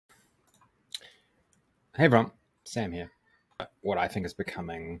Hey everyone, Sam here. What I think is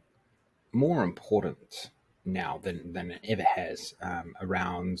becoming more important now than it ever has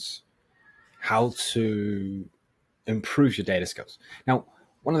around how to improve your data skills. Now,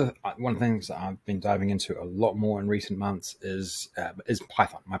 one of the things that I've been diving into a lot more in recent months is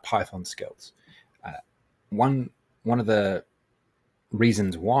Python, my Python skills. Uh, one one of the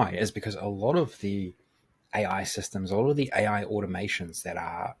reasons why is because a lot of the AI systems, a lot of the AI automations that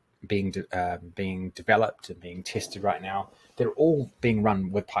are being developed and being tested right now, they're all being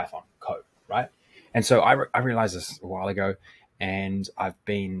run with Python code, right? And so I realized this a while ago, and I've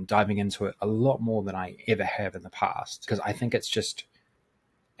been diving into it a lot more than I ever have in the past because I think it's just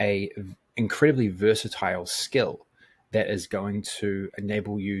a incredibly versatile skill that is going to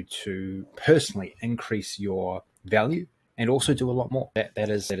enable you to personally increase your value and also do a lot more. That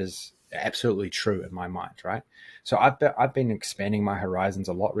is absolutely true in my mind, right? So I've been expanding my horizons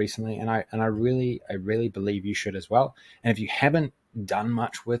a lot recently, and I really believe you should as well. And if you haven't done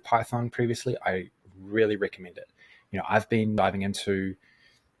much with Python previously, I really recommend it. I've been diving into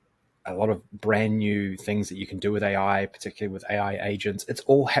a lot of brand new things that you can do with AI, particularly with AI agents. It's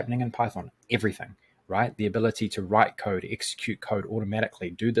all happening in Python, everything, right? The ability to write code, execute code automatically,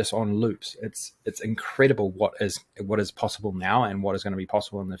 do this on loops. It's incredible what is possible now and what is going to be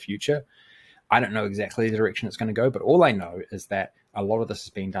possible in the future. I don't know exactly the direction it's going to go, but all I know is that a lot of this is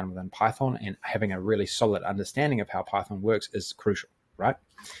being done within Python, and having a really solid understanding of how Python works is crucial, right?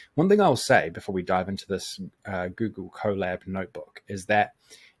 One thing I'll say before we dive into this Google Colab notebook is that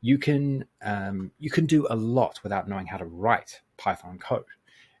you can do a lot without knowing how to write Python code.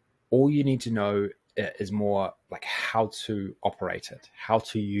 All you need to know is more like how to operate it, how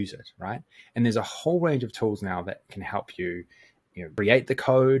to use it, right? And there's a whole range of tools now that can help you, create the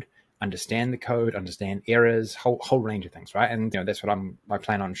code, understand the code, understand errors, whole range of things, right? And that's what I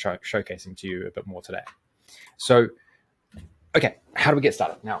plan on showcasing to you a bit more today. So, okay, how do we get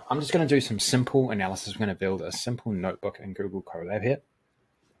started? Now, I'm just going to do some simple analysis. We're going to build a simple notebook in Google Colab here.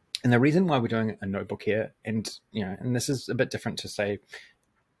 And the reason why we're doing a notebook here, and this is a bit different to say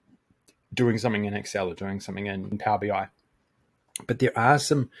doing something in Excel or doing something in Power BI, but there are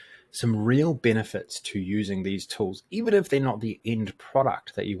some real benefits to using these tools, even if they're not the end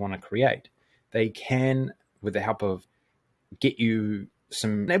product that you want to create. They can, with the help of,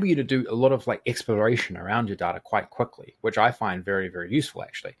 enable you to do a lot of like exploration around your data quite quickly, which I find very, very useful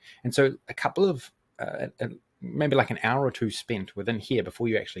actually. And so a couple of maybe like an hour or two spent within here before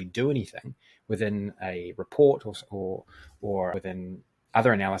you actually do anything within a report or within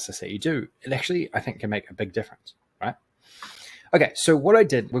other analysis that you do, it actually, I think, can make a big difference, right? Okay, so what I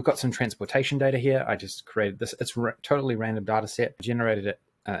did, we've got some transportation data here. I just created this. It's totally random data set. I generated it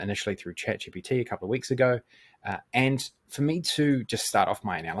initially through ChatGPT a couple of weeks ago. And for me to just start off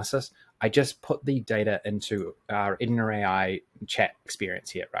my analysis, I just put the data into our Edna AI chat experience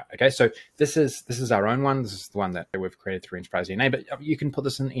here, right? Okay, so this is our own one. This is the one that we've created through Enterprise DNA, but you can put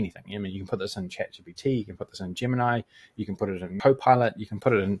this in anything. I mean, you can put this in ChatGPT, you can put this in Gemini, you can put it in Copilot, you can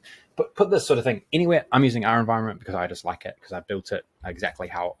put it in, put this sort of thing anywhere. I'm using our environment because I just like it, because I built it exactly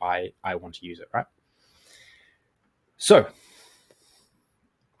how I want to use it, right? So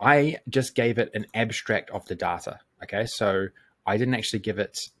I just gave it an abstract of the data. Okay, so I didn't actually give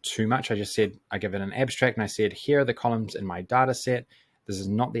it too much. I just said, I give it an abstract and I said, here are the columns in my data set. This is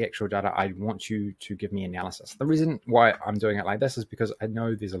not the actual data. I want you to give me analysis. The reason why I'm doing it like this is because I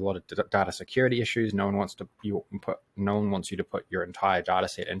know there's a lot of data security issues. No one wants you to put your entire data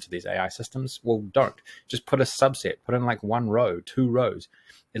set into these AI systems. Well, don't. Just put a subset, put in like one row, two rows.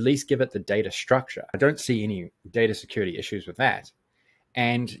 At least give it the data structure. I don't see any data security issues with that.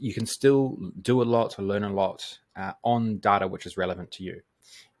 And you can still do a lot or learn a lot on data which is relevant to you.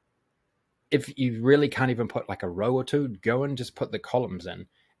 If you really can't even put like a row or two, go and just put the columns in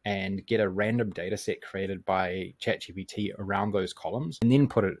and get a random data set created by ChatGPT around those columns, and then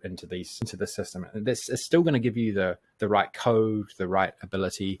put it into the system. And this is still going to give you the right code, the right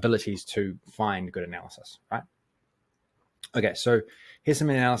abilities to find good analysis, right? Okay, so here's some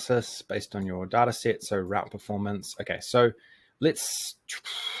analysis based on your data set. So route performance. Okay, so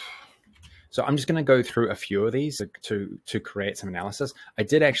I'm just going to go through a few of these to create some analysis. I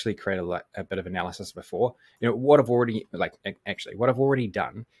did actually create a bit of analysis before. What I've already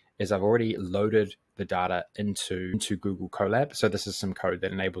done is I've already loaded the data into Google Colab. So this is some code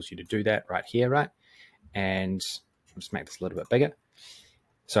that enables you to do that right here, right? And I'll just make this a little bit bigger.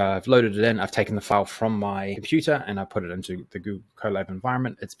 So I've loaded it in. I've taken the file from my computer and I put it into the Google Colab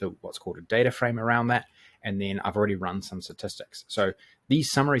environment. It's built what's called a data frame around that. and then I've already run some statistics. So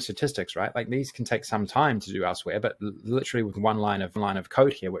these summary statistics, right, like these can take some time to do elsewhere, but literally with one line of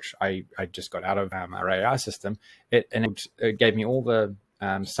code here, which I just got out of our AI system, it gave me all the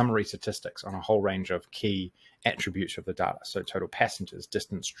summary statistics on a whole range of key attributes of the data. So total passengers,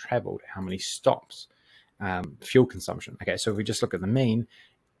 distance traveled, how many stops, fuel consumption. Okay, so if we just look at the mean,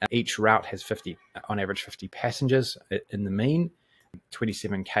 each route has 50, on average, 50 passengers in the mean.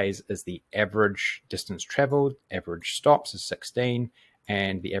 27 Ks is the average distance traveled, average stops is 16,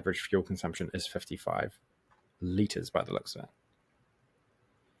 and the average fuel consumption is 55 liters by the looks of it.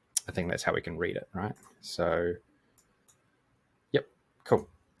 I think that's how we can read it, right? So, yep, cool.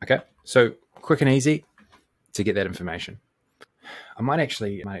 Okay, so quick and easy to get that information. I might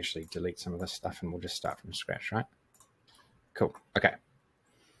actually delete some of this stuff and we'll just start from scratch, right? Cool. Okay.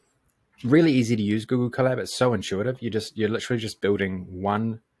 Really easy to use Google Colab. It's so intuitive. You're literally just building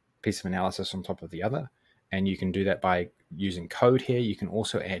one piece of analysis on top of the other. And you can do that by using code here. You can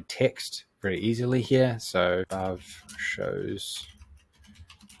also add text very easily here. So above shows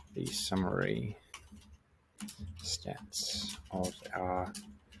the summary stats of our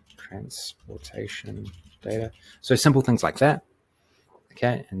transportation data. So simple things like that.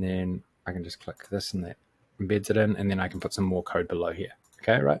 Okay, and then I can just click this and that embeds it in, and then I can put some more code below here.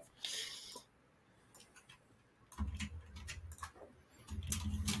 Okay, right?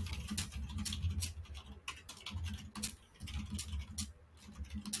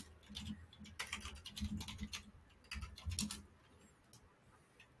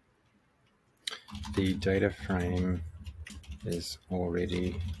 The data frame is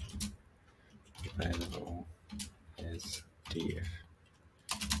already available as DF.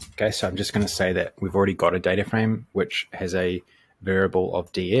 Okay, so I'm just going to say that we've already got a data frame which has a variable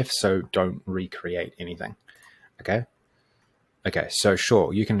of DF, so don't recreate anything. Okay. Okay, so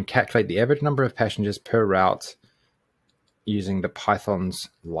sure, you can calculate the average number of passengers per route using the pandas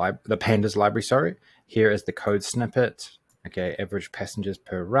library, sorry. Here is the code snippet. Okay, average passengers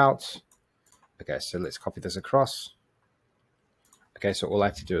per route. Okay, so let's copy this across. Okay, so all I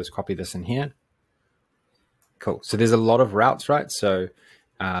have to do is copy this in here. Cool. So there's a lot of routes, right? So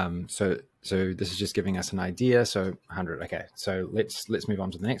so this is just giving us an idea. So 100. Okay, so let's move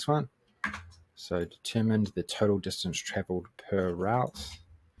on to the next one. So determined the total distance traveled per route.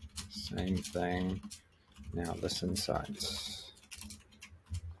 Same thing. Now this insights.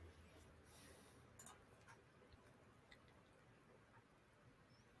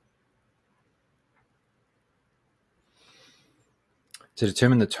 To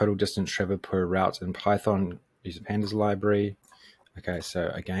determine the total distance traveled per route in Python, use the pandas library. Okay, so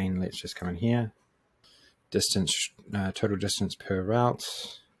again, let's just come in here. Distance, total distance per route.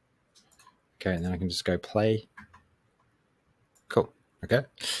 Okay, and then I can just go play. Cool. Okay.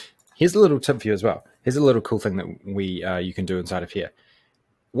 Here's a little tip for you as well. Here's a little cool thing that you can do inside of here.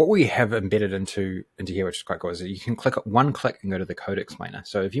 What we have embedded into here, which is quite cool, is that you can click one click and go to the code explainer.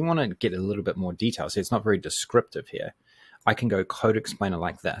 So if you want to get a little bit more detail, so it's not very descriptive here, I can go code explainer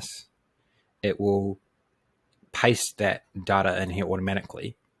like this. It will paste that data in here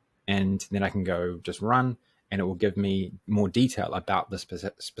automatically, and then I can go just run, and it will give me more detail about this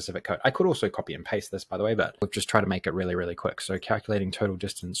specific code. I could also copy and paste this, by the way, but we'll just try to make it really, really quick. So calculating total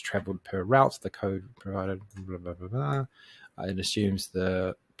distance traveled per route, the code provided, blah, blah, blah, blah. It assumes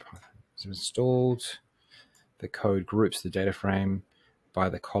the is installed. The code groups the data frame by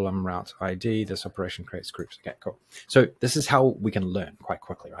the column route ID. This operation creates groups. Okay, cool. So this is how we can learn quite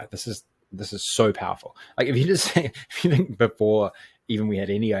quickly, right? This is so powerful. Like if you think before even we had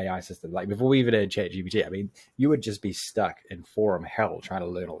any AI system, like before we even had ChatGPT, I mean, you would just be stuck in forum hell trying to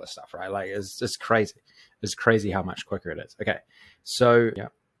learn all this stuff, right? Like it's just crazy. It's crazy how much quicker it is. Okay, so yeah,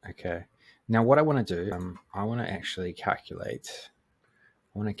 okay. Now what I want to do, I want to actually calculate.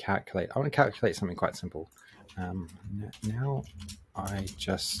 I want to calculate something quite simple. Now I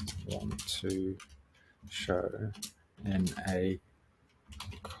just want to show in a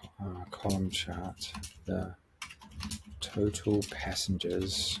column chart the total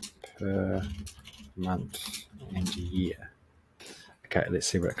passengers per month and year. Okay, let's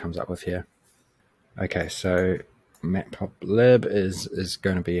see what it comes up with here. Okay, so matplotlib is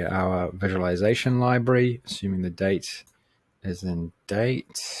going to be our visualization library, assuming the date is in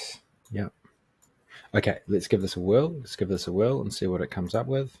date. Yep. Okay, let's give this a whirl. Let's give this a whirl and see what it comes up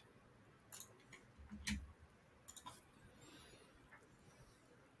with.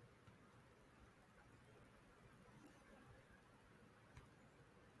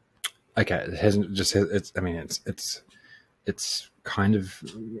 Okay, it hasn't just. It's. I mean, it's kind of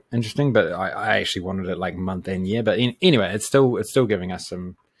interesting, but I actually wanted it like month and year. But anyway, it's still giving us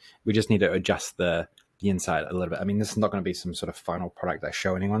some. We just need to adjust the the inside a little bit. I mean, this is not going to be some sort of final product I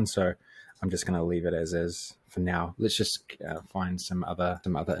show anyone, so I'm just going to leave it as is for now. Let's just find some other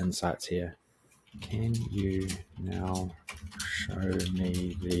insights here. Can you now show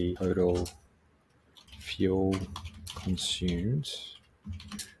me the total fuel consumed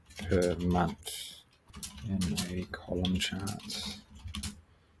per month in a column chart?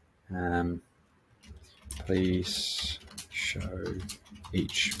 Please show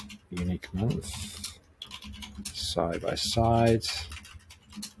each unique month side by side.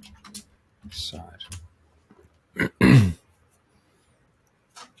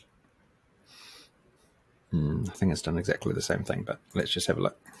 I think it's done exactly the same thing, but let's just have a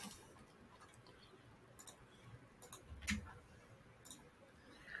look.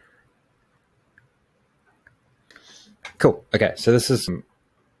 Cool. Okay, so this is a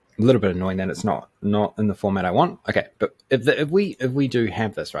little bit annoying that it's not in the format I want. Okay, but if we do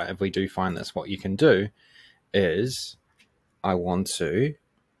have this, right, if we do find this, what you can do is I want to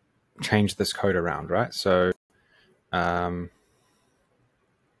change this code around, right? So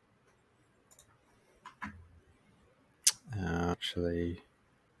actually,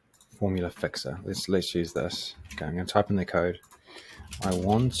 formula fixer. Let's use this. Okay, I'm going to type in the code. I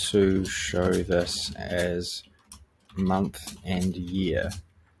want to show this as month and year,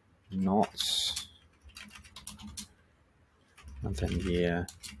 not month and year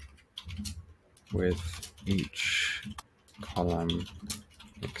with each column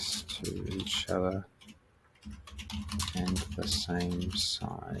next to each other and the same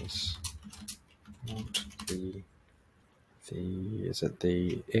size. Not the is it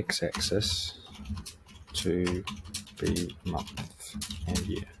the x-axis to be month and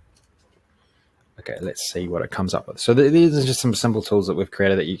year. Okay, let's see what it comes up with. So these are just some simple tools that we've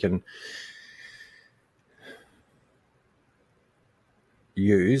created that you can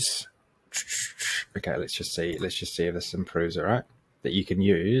use. Okay, let's just see if this improves it, right? That you can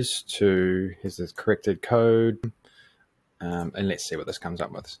use to, here's this corrected code, and let's see what this comes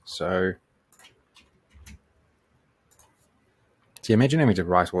up with. So imagine having to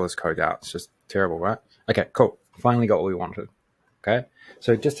write all this code out. It's just terrible, right? Okay, cool. Finally got what we wanted. Okay,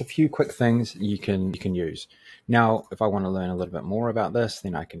 so just a few quick things you can use. Now, if I want to learn a little bit more about this,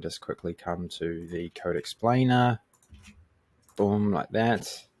 then I can just quickly come to the code explainer. Boom, like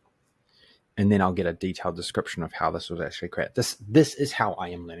that. And then I'll get a detailed description of how this was actually created. This is how I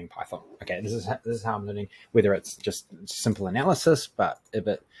am learning Python. Okay, this is how I'm learning, whether it's just simple analysis, but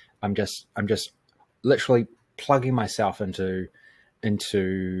I'm just literally plugging myself into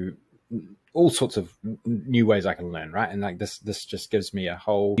all sorts of new ways I can learn, right? And like this just gives me a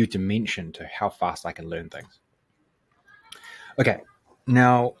whole new dimension to how fast I can learn things. Okay,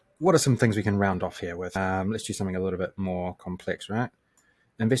 now what are some things we can round off here with? Let's do something a little bit more complex, right?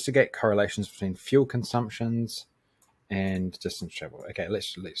 Investigate correlations between fuel consumptions and distance travel. Okay,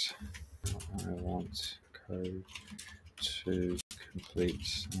 let's. I want code to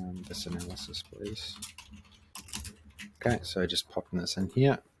complete this analysis, please. Okay, so just popping this in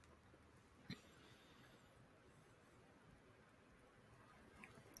here.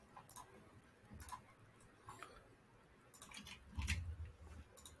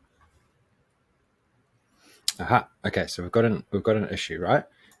 Aha. Okay, so we've got an issue, right?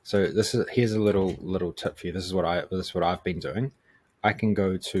 So here's a little tip for you. This is what I've been doing. I can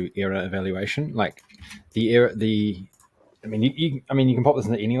go to error evaluation, like I mean, you can pop this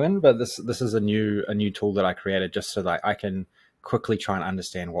into anyone, but this is a new tool that I created just so that I can quickly try and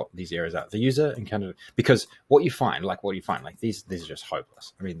understand what these errors are. The user encountered, because what you find, like these are just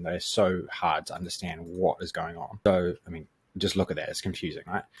hopeless. I mean, they're so hard to understand what is going on. So, I mean, just look at that. It's confusing,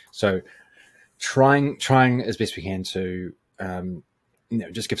 right? So trying as best we can to,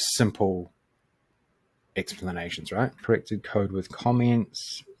 just give simple explanations, right? Corrected code with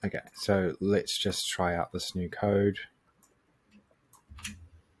comments. Okay, so let's just try out this new code.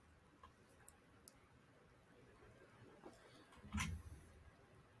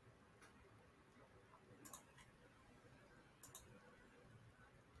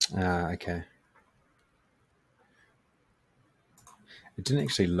 Okay. It didn't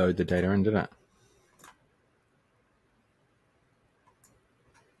actually load the data in, did it?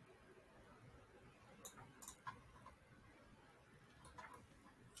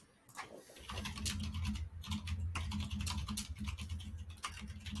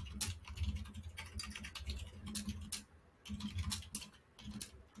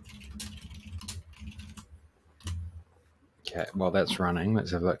 Okay, while that's running,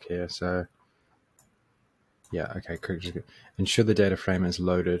 let's have a look here. So, yeah, okay, ensure the data frame is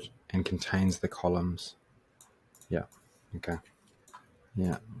loaded and contains the columns. Yeah, okay.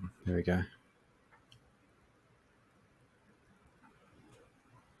 Yeah, there we go.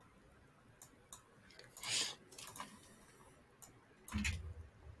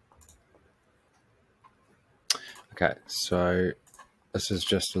 Okay, so this is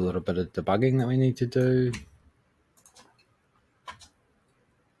just a little bit of debugging that we need to do.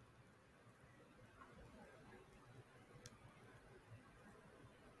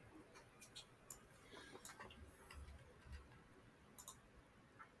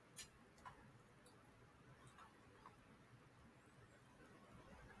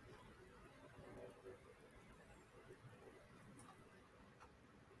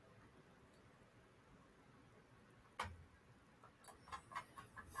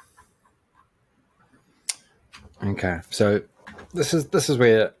 Okay, so this is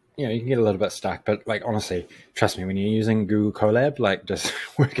where you can get a little bit stuck, but like honestly, trust me, when you're using Google Colab, like just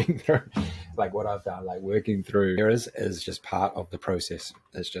working through, like what I've done, like working through errors is just part of the process.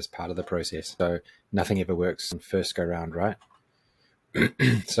 It's just part of the process. So nothing ever works on first go round, right?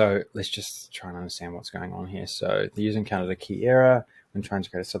 So let's just try and understand what's going on here. So the user encountered a key error when trying to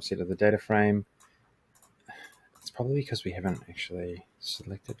create a subset of the data frame. It's probably because we haven't actually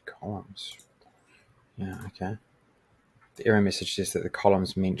selected columns. Yeah, okay. The error message says that the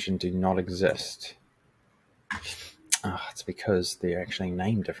columns mentioned do not exist. Oh, it's because they're actually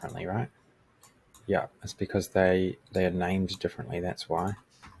named differently, right? Yeah, it's because they are named differently, that's why.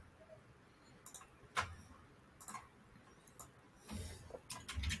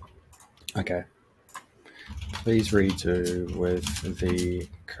 Okay. Please redo with the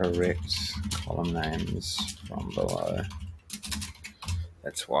correct column names from below.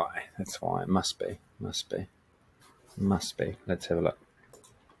 That's why. That's why. It must be. Must be. Must be. Let's have a look.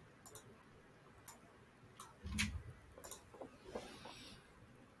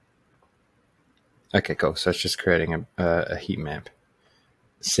 Okay, cool. So it's just creating a heat map.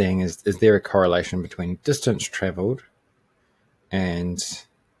 Seeing is there a correlation between distance traveled and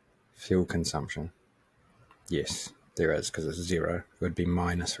fuel consumption? Yes, there is, because it's 0. It would be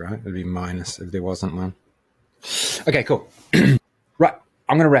minus, right? It would be minus if there wasn't one. Okay, cool. Right,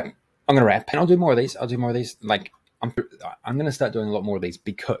 I'm gonna wrap, and I'll do more of these. Like I'm gonna start doing a lot more of these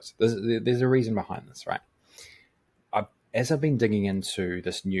because there's a reason behind this, right? As I've been digging into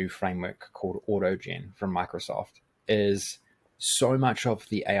this new framework called AutoGen from Microsoft, is so much of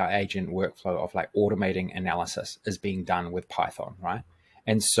the AI agent workflow of like automating analysis is being done with Python, right?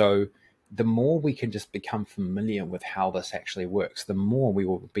 And so the more we can just become familiar with how this actually works, the more we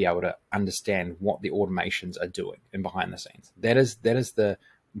will be able to understand what the automations are doing in behind the scenes. That is the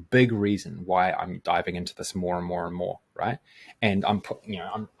big reason why I'm diving into this more and more and more, right? And I'm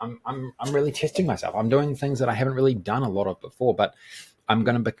really testing myself. I'm doing things that I haven't really done a lot of before, but I'm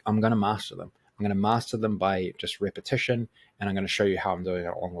gonna master them. I'm gonna master them by just repetition, and I'm gonna show you how I'm doing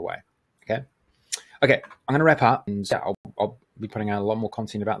it along the way. Okay. I'm gonna wrap up, and yeah, I'll be putting out a lot more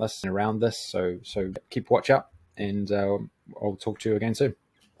content about this and around this. So keep watch out, and I'll talk to you again soon.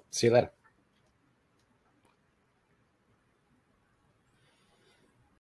 See you later.